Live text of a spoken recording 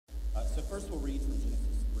First we'll read from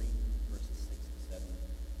Genesis 3, verses 6 to 7,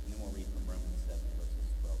 and then we'll read from Romans 7, verses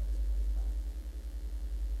 12 to 25.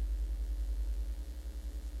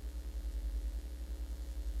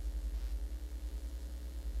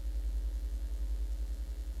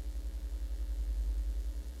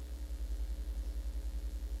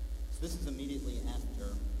 So this is immediately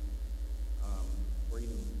after,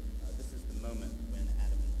 this is the moment when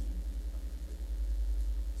Adam and Eve become free.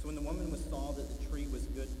 So when the woman saw that the tree was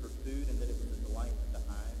good for food and that it was a delight to the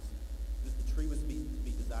eyes, and that the tree was to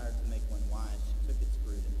be desired to make one wise, she took its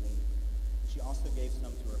fruit and ate it. She also gave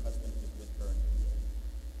some to her husband who was with her, and he ate.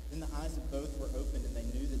 Then the eyes of both were opened, and they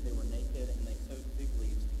knew that they were naked, and they sewed fig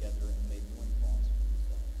leaves together and made loincloths for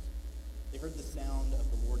themselves. They heard the sound of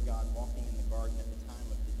the Lord God walking in the garden at the time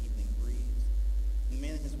of the evening breeze. And the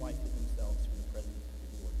man and his wife hid themselves from the presence of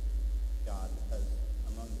the Lord God, because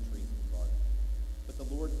among the trees of the garden. But the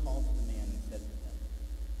Lord called to the man and said to him,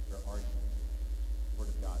 "Where are you?" The word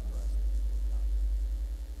of God for us, the people of God.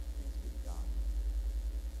 Thanks be to God.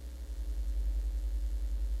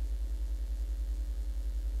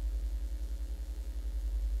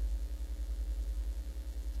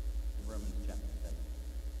 In Romans chapter 7.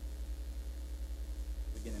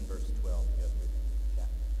 Begin in verse 12, go through the end of the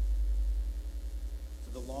chapter.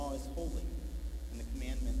 So the law is holy, and the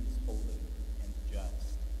commandment is holy and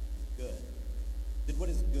just and good. Did what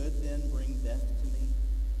is good then bring death to me?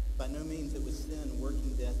 By no means it was sin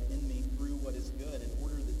working death in me through what is good, in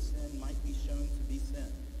order that sin might be shown to be sin,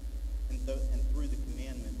 and through the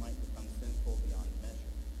commandment might become sinful beyond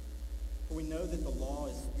measure. For we know that the law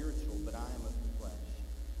is spiritual, but I am of the flesh,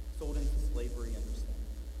 sold into slavery under sin.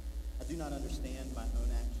 I do not understand my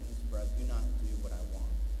own actions, for I do not do what I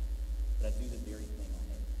want, but I do the very thing I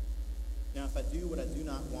hate. Now if I do what I do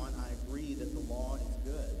not want, I agree that the law is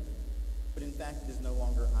good. But in fact, it is no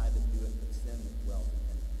longer I that do it, but sin that dwells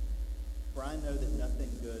within me. For I know that nothing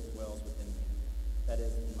good dwells within me, that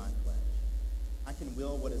is, in my flesh. I can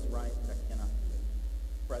will what is right, but I cannot do it.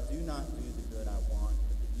 For I do not do the good I want,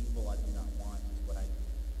 but the evil I do not want is what I do.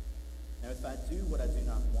 Now if I do what I do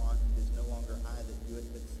not want, it is no longer I that do it,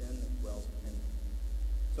 but sin that dwells within me.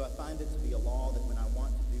 So I find it to be a law that when I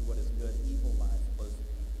want to do what is good, evil lies close to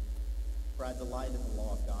me. For I delight in the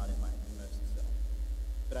law of God in my inmost self.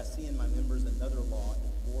 But I see in my members another law at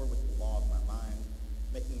war with the law of my mind,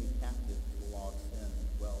 making me captive to the law of sin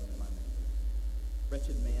that dwells in my members.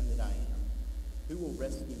 Wretched man that I am, who will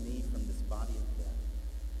rescue me from this body of death?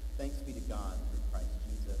 Thanks be to God through Christ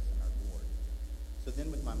Jesus our Lord. So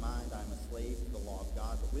then with my mind I am a slave to the law of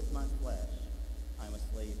God, but with my flesh I am a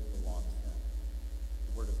slave to the law of sin.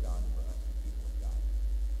 The word of God for us, the people of God.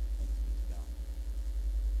 Thanks be to God.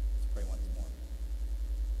 Let's pray once more.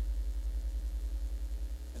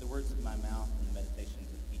 May the words of my mouth and the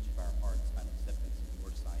meditations of each of our hearts find acceptance in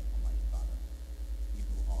your sight, Almighty Father, you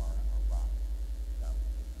who are our rock, God.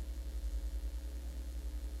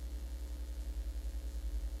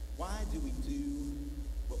 Why do we do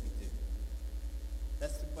what we do?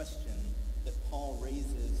 That's the question that Paul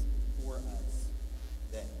raises for us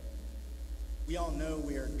today. We all know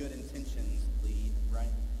where good intentions lead,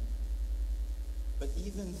 right? But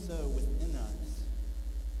even so, within us,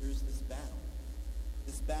 there's this battle.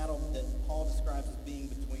 This battle that Paul describes as being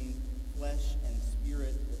between flesh and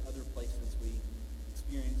spirit, that other places we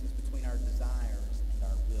experience is between our desires and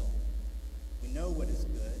our will. We know what is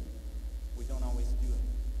good, we don't always do it.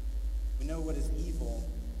 We know what is evil,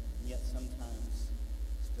 and yet sometimes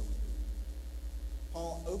still we do it.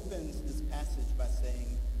 Paul opens this passage by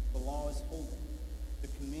saying the law is holy. The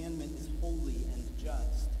commandment is holy and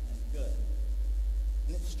just and good.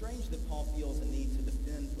 And it's strange that Paul feels a need to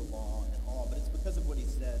defend the law at all, but it's because of what he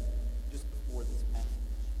said just before this passage.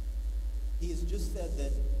 He has just said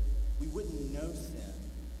that we wouldn't know sin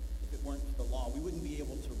if it weren't for the law. We wouldn't be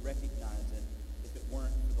able to recognize it if it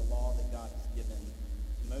weren't for the law that God has given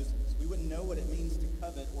to Moses. We wouldn't know what it means to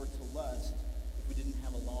covet or to lust if we didn't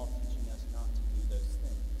have a law teaching us not to do those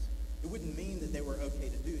things. It wouldn't mean that they were okay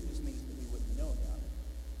to do. It just means that we wouldn't know about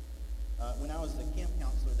it. When I was a camp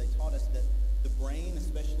counselor, they taught us that the brain,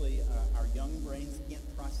 especially our young brains, can't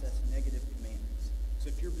process negative commands. So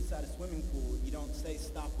if you're beside a swimming pool, you don't say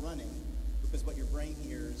stop running, because what your brain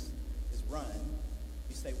hears is run.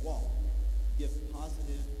 You say walk. Give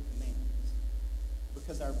positive commands.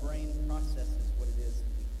 Because our brain processes what it is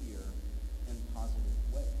that we hear in positive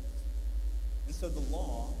ways. And so the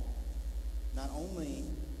law not only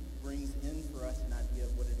brings in for us an idea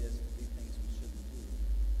of what it is to do things we shouldn't do,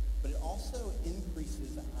 but it also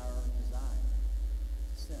increases our desire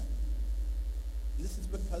to sin. And this is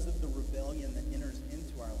because of the rebellion that enters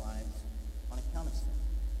into our lives on account of sin.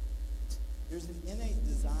 There's an innate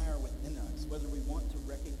desire within us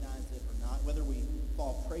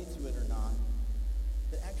prey to it or not,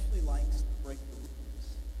 that actually likes to break the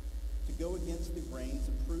rules, to go against the grain,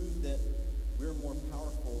 to prove that we're more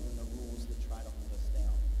powerful than the rules that try to hold us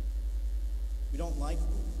down. We don't like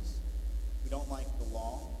rules. We don't like the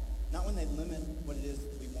law, not when they limit what it is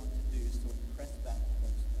that we want to do, so we press back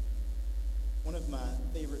against them. One of my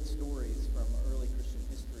favorite stories from early Christian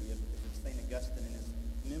history is of St. Augustine in his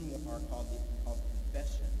memoir called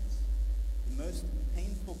Confessions. The most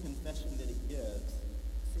painful confession that he gives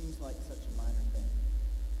seems like such a minor thing.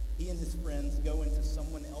 He and his friends go into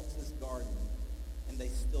someone else's garden and they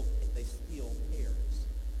steal pears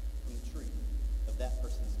from the tree of that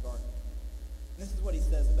person's garden. And this is what he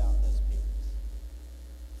says about those pears.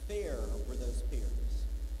 Fair were those pears,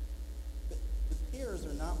 but the pears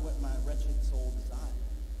are not what my wretched soul desired.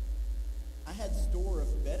 I had store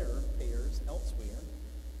of better pears elsewhere,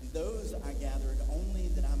 and those I gathered only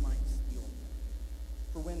that I might steal them.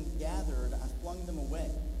 For when gathered, I flung them away.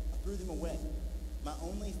 I threw them away. My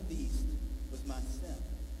only feast was my sin,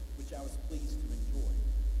 which I was pleased to enjoy.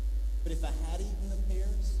 But if I had eaten the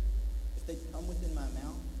pears, if they'd come within my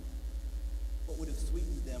mouth, what would have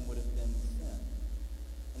sweetened them would have been sin.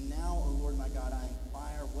 And now, O Lord my God, I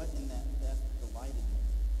inquire what in that theft delighted me.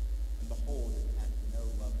 And behold, it hath no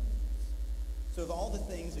loveliness. So of all the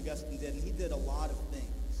things Augustine did, and he did a lot of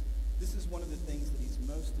things, this is one of the things that he's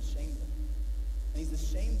most ashamed of. And he's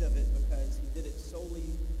ashamed of it because he did it solely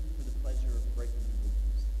for the pleasure of breaking the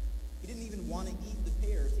rules. He didn't even want to eat the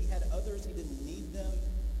pears. He had others. He didn't need them.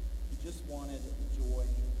 He just wanted the joy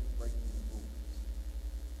of breaking the rules.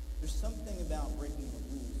 There's something about breaking the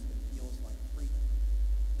rules that feels like freedom.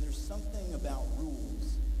 And there's something about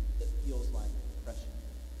rules that feels like oppression,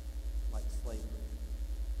 like slavery.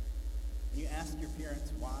 And you ask your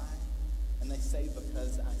parents why, and they say,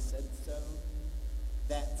 because I said so.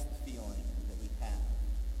 That's the feeling that we have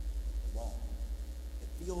with the law.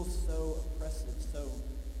 It feels so oppressive, so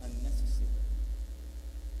unnecessary.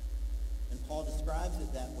 And Paul describes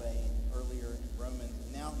it that way earlier in Romans,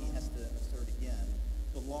 and now he has to assert again,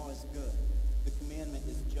 the law is good. The commandment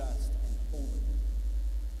is just and holy.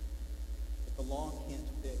 But the law can't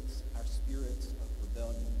fix our spirits of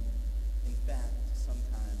rebellion. In fact,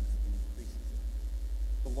 sometimes it increases it.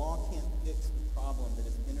 The law can't fix the problem that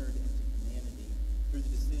has entered into humanity through the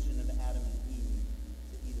decision of Adam and Eve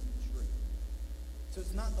to eat of the tree. So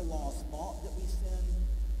it's not the law's fault that we sin,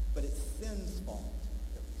 but it's sin's fault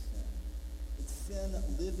that we sin. It's sin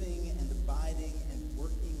living and abiding and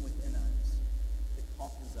working within us that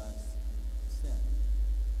causes us to sin.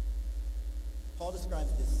 Paul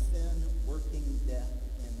describes this sin working death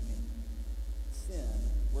in me. Sin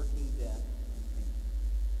working death in me.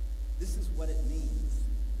 This is what it means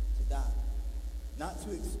to die. Not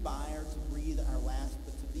to expire, to breathe our last,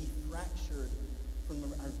 but to be fractured from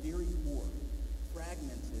our very core,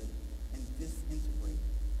 fragmented and disintegrated.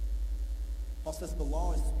 Paul says the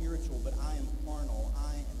law is spiritual, but I am carnal,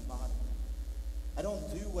 I am bodily. I don't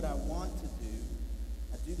do what I want to do,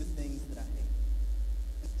 I do the things that I hate.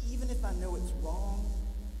 And even if I know it's wrong,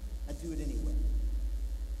 I do it anyway.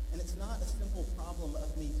 And it's not a simple problem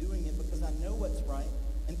of me doing it because I know what's right,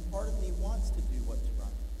 and part of me wants to do what's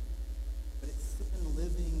right. But it's sin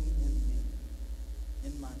living in me,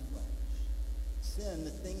 in my flesh. Sin, the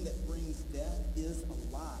thing that brings death, is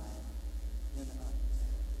alive in us.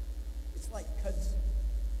 It's like kudzu.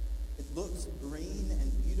 It looks green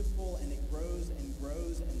and beautiful, and it grows and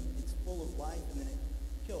grows, and it's full of life, and then it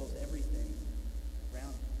kills everything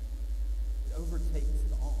around it. It overtakes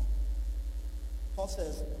it all. Paul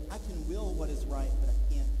says, I can will what is right, but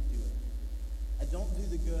I can't do it. I don't do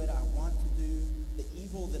the good I want to do. The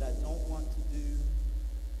evil that I don't want to do,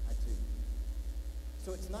 I do.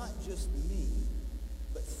 So it's not just me,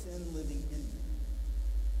 but sin living in me.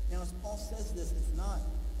 Now, as Paul says this, it's not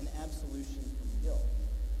an absolution from guilt.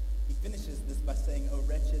 He finishes this by saying, O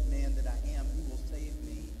wretched man that I am, who will save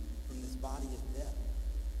me from this body of death?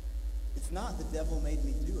 It's not the devil made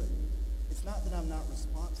me do it. It's not that I'm not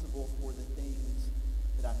responsible for the things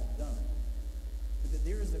that I have done. But that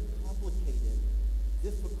there is a complicated,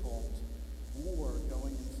 difficult war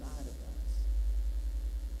going inside of us.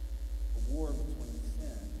 A war between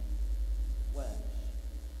sin and flesh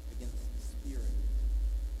against the spirit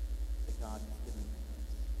that God has given to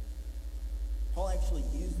us. Paul actually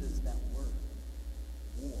uses that word,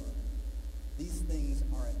 war. These things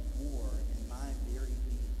are at war in my very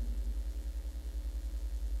being.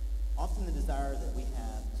 Often the desire that we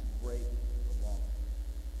have to break the law,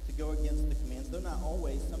 to go against the commands, though not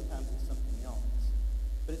always, sometimes it's something else.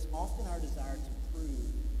 But it's often our desire to prove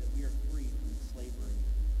that we are free from the slavery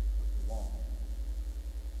of the law.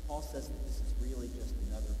 Paul says that this is really just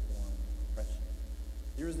another form of oppression.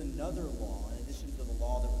 There is another law, in addition to the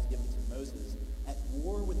law that was given to Moses, at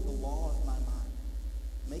war with the law of my mind,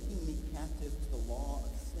 making me captive to the law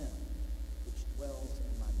of sin, which dwells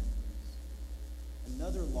in my members.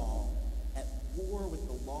 Another law at war with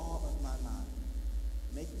the law of my mind,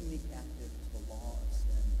 making me captive to the law of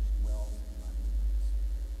sin, which dwells in my members.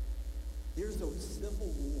 There's a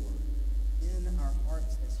civil war in our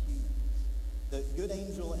hearts as humans. The good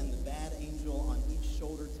angel and the bad angel on each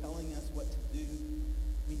shoulder telling us what to do.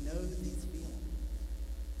 We know these feelings.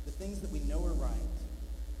 The things that we know are right,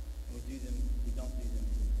 and we don't do them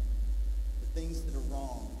anyway. The things that are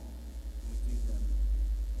wrong, and we do them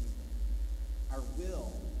anyway. Our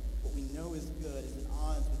will, what we know is good, is at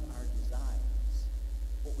odds with our desires.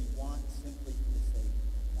 What we want simply for the sake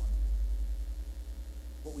of wanting.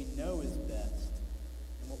 What we know is best,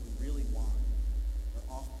 and what we really want, are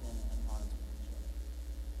often at odds with each other.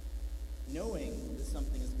 Knowing that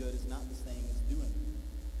something is good is not the same as doing it.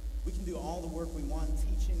 We can do all the work we want,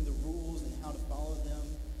 teaching the rules and how to follow them.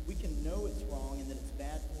 We can know it's wrong and that it's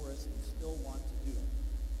bad for us and still want to do it.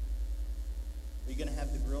 Are you going to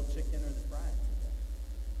have the grilled chicken or the fries today?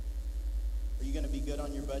 Are you going to be good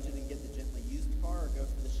on your budget and get the gently used car or go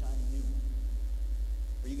for the shiny new one?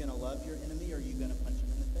 Are you going to love your enemy or are you going to punch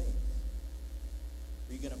him in the face?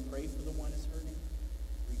 Are you going to pray for the one who's hurting?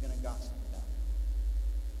 Or are you going to gossip about it?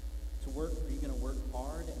 To work, are you going to work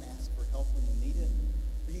hard and ask for help when you need it?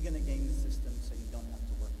 Or are you going to game the system so you don't have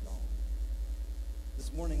to work at all?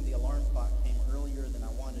 This morning, the alarm clock came earlier than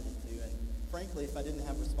I wanted it to, and frankly, if I didn't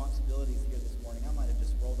have responsibilities here this morning, I might have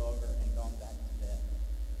just rolled over and gone back to bed.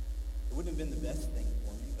 It wouldn't have been the best thing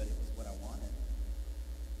for me, but it was what I wanted.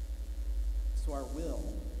 So our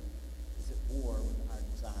will is at war with our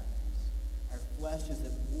desires. Our flesh is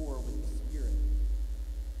at war with the Spirit.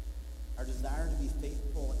 Our desire to be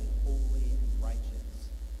faithful and holy and righteous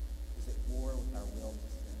is at war with our will to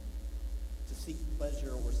sin, to seek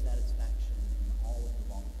pleasure or satisfaction in all of the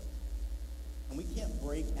wrong places. And we can't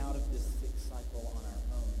break out of this sick cycle on our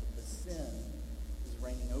own because sin is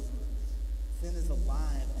reigning over us. Sin is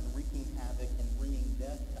alive and wreaking havoc and bringing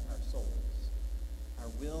death to our souls. Our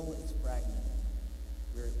will is fragmented.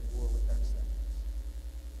 We're at war with ourselves.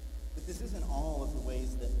 But this isn't all of the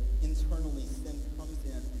ways that internally sin comes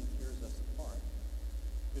in and tears us apart.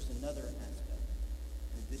 There's another aspect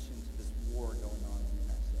in addition to this war going on within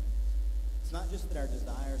ourselves. It's not just that our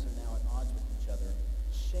desires are now at odds with each other.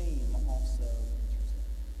 Shame also enters in.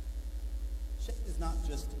 Shame is not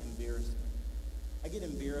just embarrassment. I get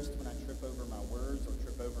embarrassed when I trip over my words or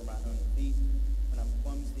trip over my own feet, when I'm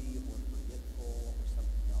clumsy or forgetful or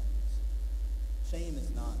something else. Shame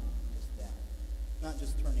is not just that. It's not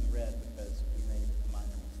just turning red because we made a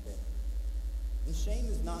minor mistake. And shame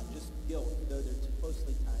is not just guilt, though they're too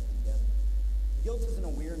closely tied together. Guilt is an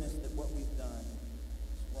awareness that what we've done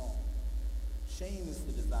is wrong. Shame is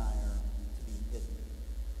the desire to be hidden.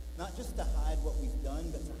 Not just to hide what we've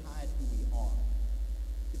done, but to hide who we are.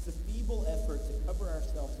 It's a feeble effort to cover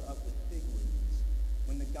ourselves up with fig leaves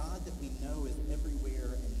when the God that we know is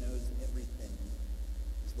everywhere and knows everything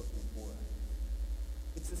is looking for us.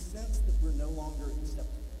 It's a sense that we're no longer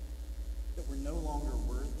acceptable, that we're no longer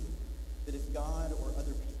worthy, that if God or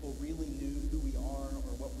other people really knew who we are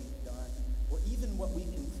or what we've done, or even what we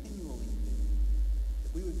continually do,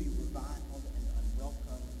 that we would be reviled and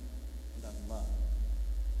unwelcome and unloved,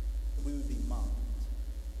 that we would be mocked,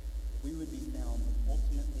 that we would be found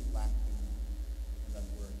ultimately lacking and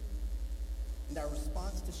unworthy. And our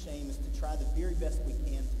response to shame is to try the very best we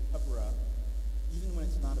can to cover up, even when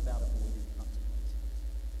it's not about avoiding consequences.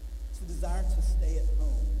 It's the desire to stay at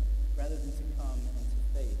home rather than to come and to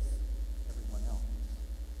face everyone else.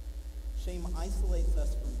 Shame isolates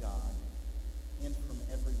us from God and from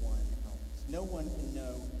everyone else. No one can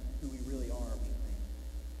know who we really are, we think.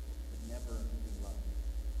 Would never be loved.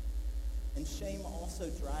 And shame also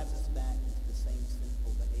drives us back into the same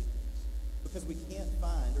sinful behaviors. Because we can't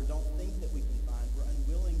find or don't think that we can find, we're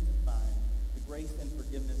unwilling to find the grace and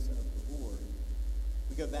forgiveness of the Lord.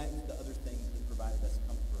 We go back to the other things that provided us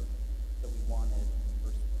comfort that we wanted in the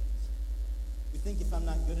first place. We think if I'm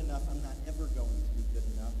not good enough, I'm not ever going to be good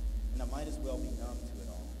enough, and I might as well be numb to it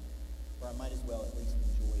all. Or I might as well at least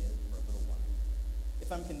enjoy it for a little while.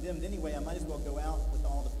 If I'm condemned anyway, I might as well go out with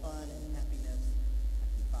all the fun and happiness I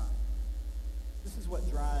can find. This is what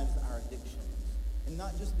drives our addictions, and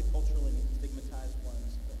not just the culturally stigmatized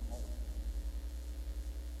ones, but all of them.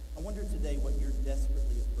 I wonder today what you're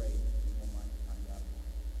desperately afraid that people might find out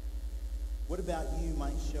about. What about you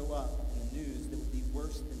might show up in the news that would be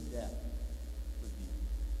worse than death for you?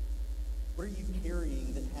 What are you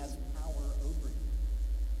carrying that has power over you?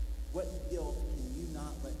 What guilt can you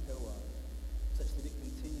not let go of, such that it can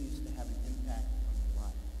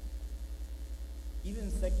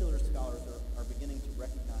secular scholars are beginning to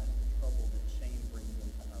recognize the trouble that shame brings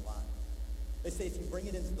into our lives. They say if you bring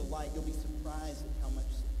it into the light, you'll be surprised at how much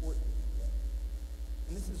support you can get.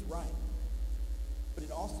 And this is right. But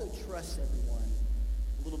it also trusts everyone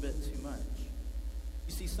a little bit too much.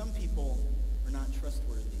 You see, some people are not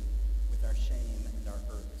trustworthy with our shame and our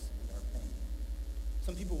hurts and our pain.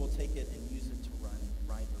 Some people will take it and use it to run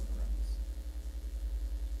right over us.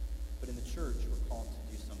 But in the church, we're called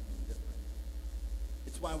to do something different.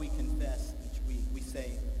 It's why we confess each week. We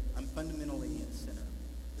say, I'm fundamentally a sinner.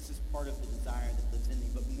 This is part of the desire that lives in me.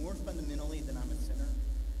 But more fundamentally than I'm a sinner,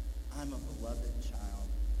 I'm a beloved child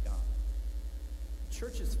of God. The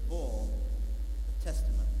church is full of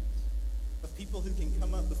testimonies of people who can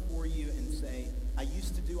come up before you and say, I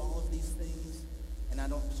used to do all of these things, and I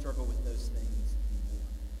don't struggle with those things anymore.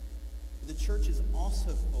 The church is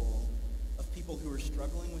also full of people who are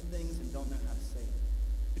struggling with things and don't know how to say it,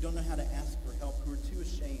 who don't know how to ask for help, who are too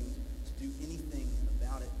ashamed to do anything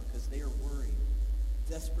about it because they are worried,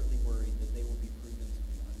 desperately worried that they will be proven to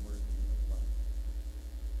be unworthy of love.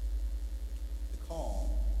 The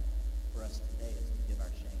call for us today is to give our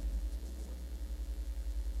shame to the Lord,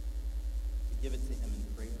 to give it to him in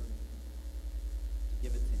prayer, to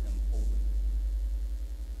give it to him wholly.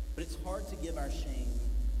 But it's hard to give our shame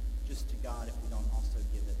just to God if we don't also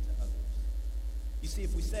give it to others. You see,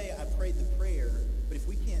 if we say, I prayed the prayer, but if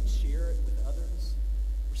we can't share it with others,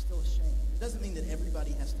 we're still ashamed. It doesn't mean that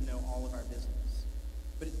everybody has to know all of our business,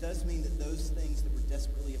 but it does mean that those things that we're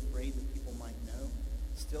desperately afraid that people might know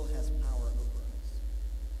still has power over us.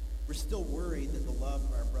 We're still worried that the love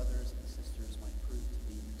of our brothers and sisters might prove to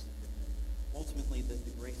be insufficient. Ultimately, that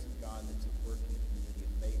the grace of God that's at work in the community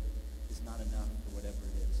of faith is not enough for whatever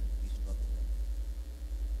it is that we struggle with.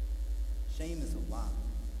 Shame is a lie,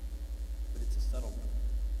 but it's a subtle one.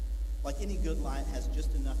 Like any good lie, it has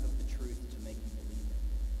just enough of the truth to make you believe it.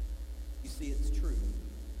 You see, it's true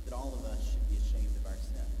that all of us should be ashamed of our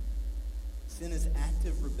sin. Sin is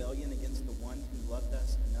active rebellion against the one who loved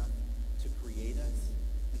us enough to create us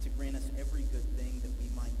and to grant us every good thing that we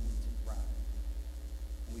might need to thrive.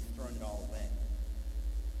 And we've thrown it all away.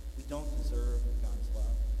 We don't deserve God's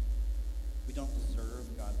love. We don't deserve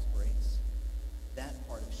God's grace. That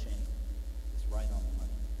part of shame is right on the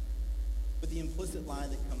money. But the implicit lie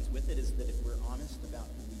that comes with it is that if we're honest about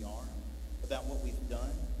who we are, about what we've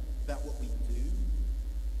done, about what we do,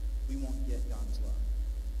 we won't get God's love.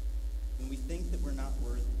 When we think that we're not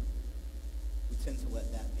worthy, we tend to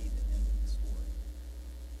let that be the end of the story.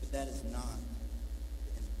 But that is not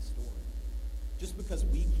the end of the story. Just because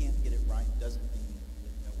we can't get it right doesn't mean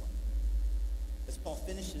that no one can. As Paul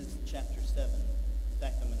finishes chapter 7, in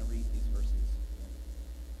fact, I'm going to read these verses again.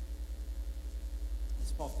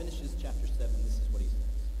 As Paul finishes chapter 7, this is what he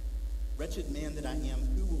says. Wretched man that I am,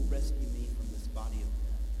 who will rescue me from this body of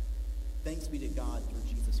death? Thanks be to God through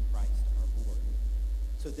Jesus Christ our Lord.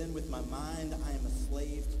 So then with my mind I am a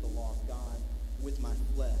slave to the law of God. With my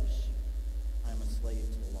flesh I am a slave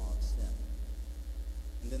to the law of sin.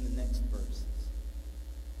 And then the next verse.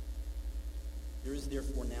 There is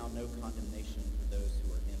therefore now no condemnation for those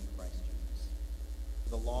who are in Christ Jesus. For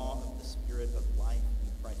the law of the Spirit of life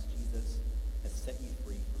in Christ Jesus has set you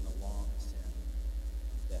free from the law of sin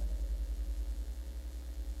and death.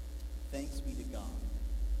 Thanks be to God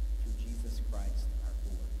through Jesus Christ our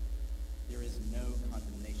Lord. There is no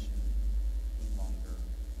condemnation any longer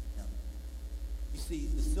in him. You see,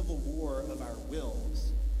 the civil war of our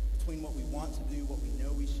wills between what we want to do, what we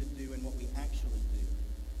know we should do, and what we actually do,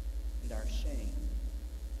 and our shame,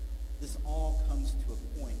 this all comes to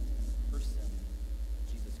a point in the person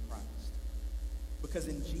of Jesus Christ. Because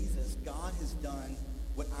in Jesus, God has done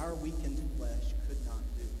what our weakened flesh could not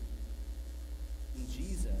do. In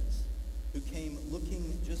Jesus, who came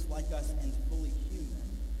looking just like us and fully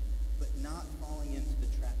human, but not falling into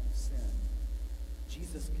the trap of sin,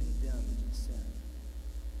 Jesus condemned sin.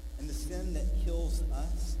 And the sin that kills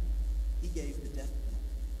us, he gave the death penalty.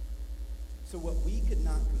 So what we could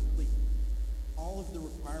not complete, all of the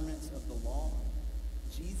requirements of the law,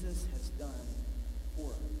 Jesus has done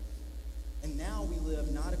for us. And now we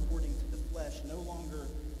live not according to the flesh, no longer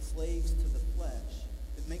slaves to the flesh.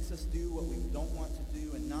 It makes us do what we don't want to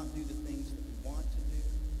do and not do the things that we want to do.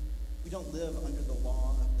 We don't live under the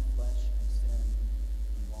law of the flesh and sin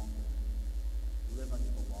any longer. We live under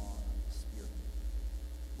the law of the Spirit.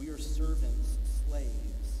 We are servants,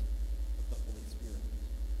 slaves of the Holy Spirit.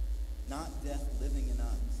 Not death living in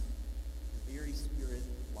us, the very Spirit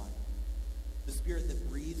of life. The Spirit that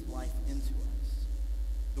breathed life into us.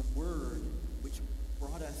 The Word which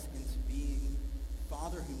brought us into being.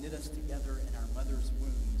 Father who knit us together in our mother's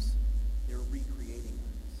wombs, they're recreating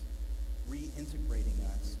us. reintegrating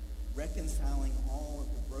us, reconciling all of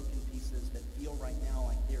the broken pieces that feel right now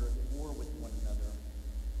like they're at war with one another,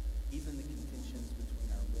 even the contentions between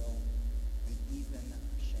our will and even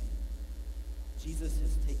our shame. Jesus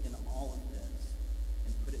has taken all of this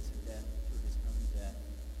and put it to death through his own death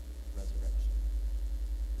and resurrection.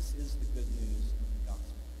 This is the good news of the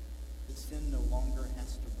gospel, that sin no longer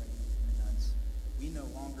has to reign in us. We no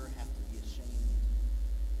longer have to be ashamed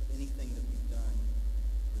of anything that we've done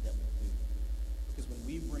or that we do. Because when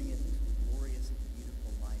we bring it into the glorious and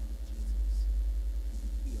beautiful life of Jesus, it can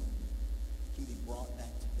be healed. It can be brought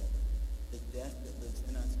back together. The death that lives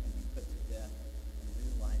in us can be put to death, and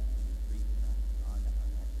new life can be breathed in us beyond our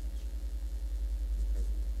imagination. We pray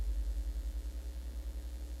for you.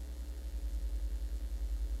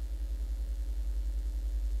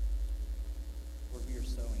 Lord, we are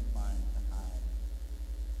so inclined to hide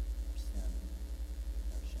our sin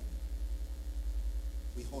and our shame.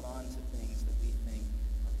 We hold on to things that we think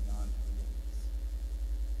are beyond forgiveness.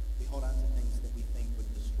 We hold on to things that we think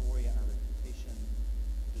would destroy our reputation,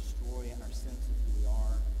 destroy our sense of who we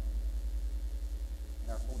are,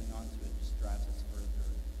 and our holding on to it just drives us further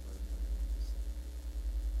and further into sin.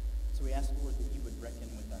 So we ask, Lord, that you would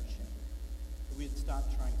reckon with our shame, that we would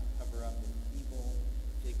stop trying to cover up with evil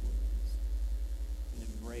fig leaves and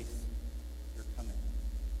embrace your coming,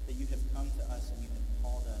 that you have come to us and you have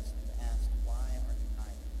called us and asked, why are you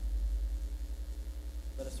hiding?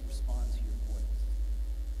 Let us respond to your voice.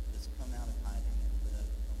 Let us come out of hiding and live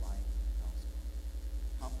the life of the gospel,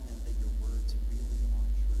 confident that your words really are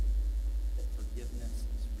true, that forgiveness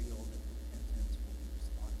is real, that repentance will be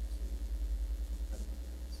responded to with incredible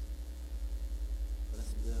grace. Let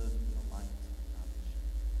us live in the light of salvation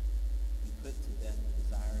and put to death the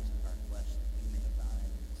desires of our flesh that we may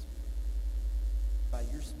abide in the Spirit. By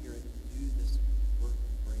your Spirit, do this work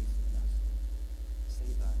of grace in us.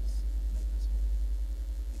 Save us, make us holy.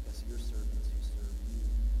 Make us your servants who serve you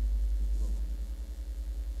and you alone,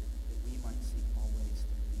 that we might seek all ways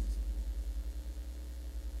to please you,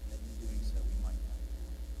 and that in doing so we might not be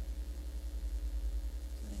alone.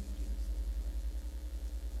 In the name of Jesus, that we pray.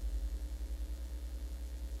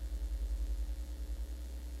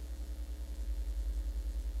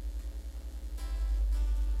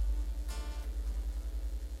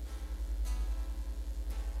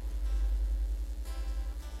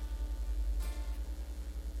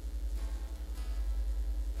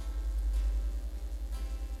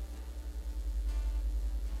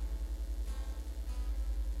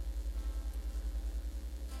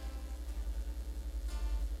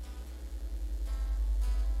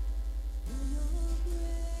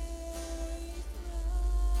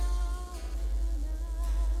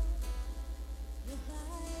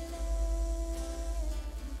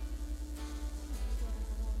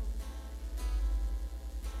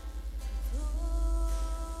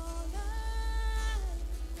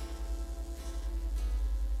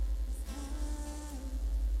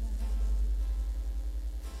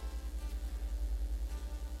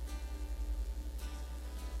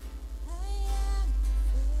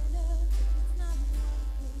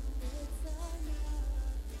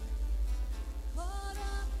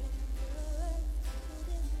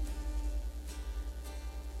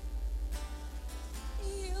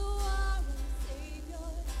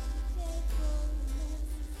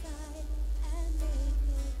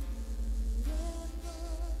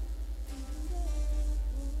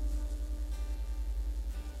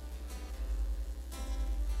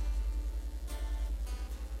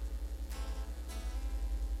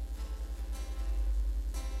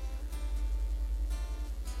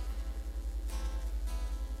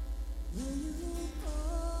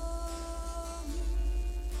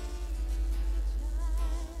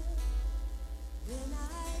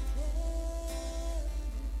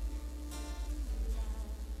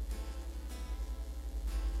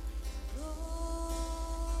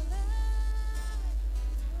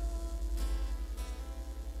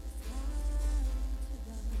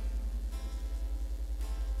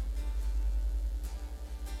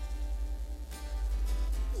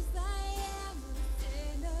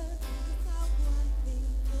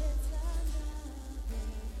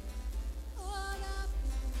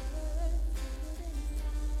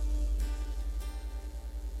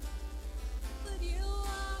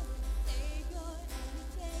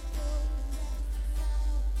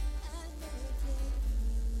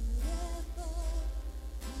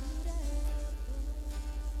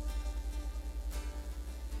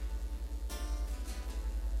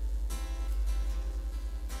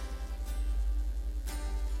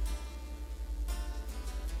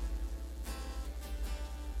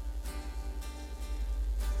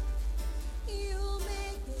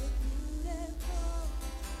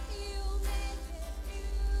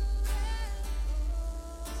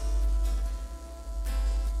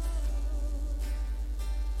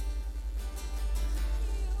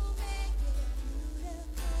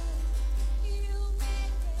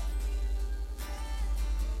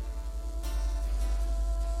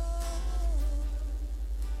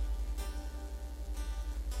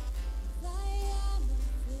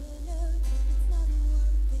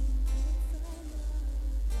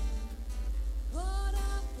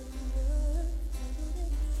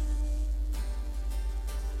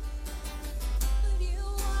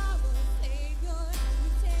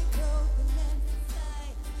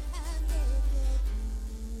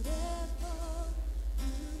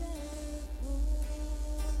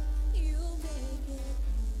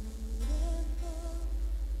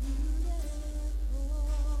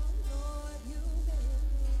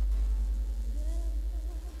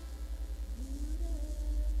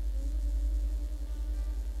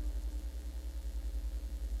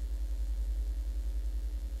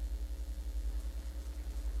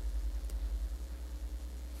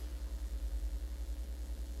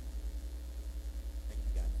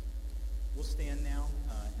 stand now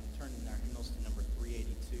and turn in our hymnals to number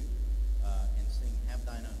 382 and sing Have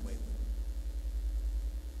Thine Own Way with us.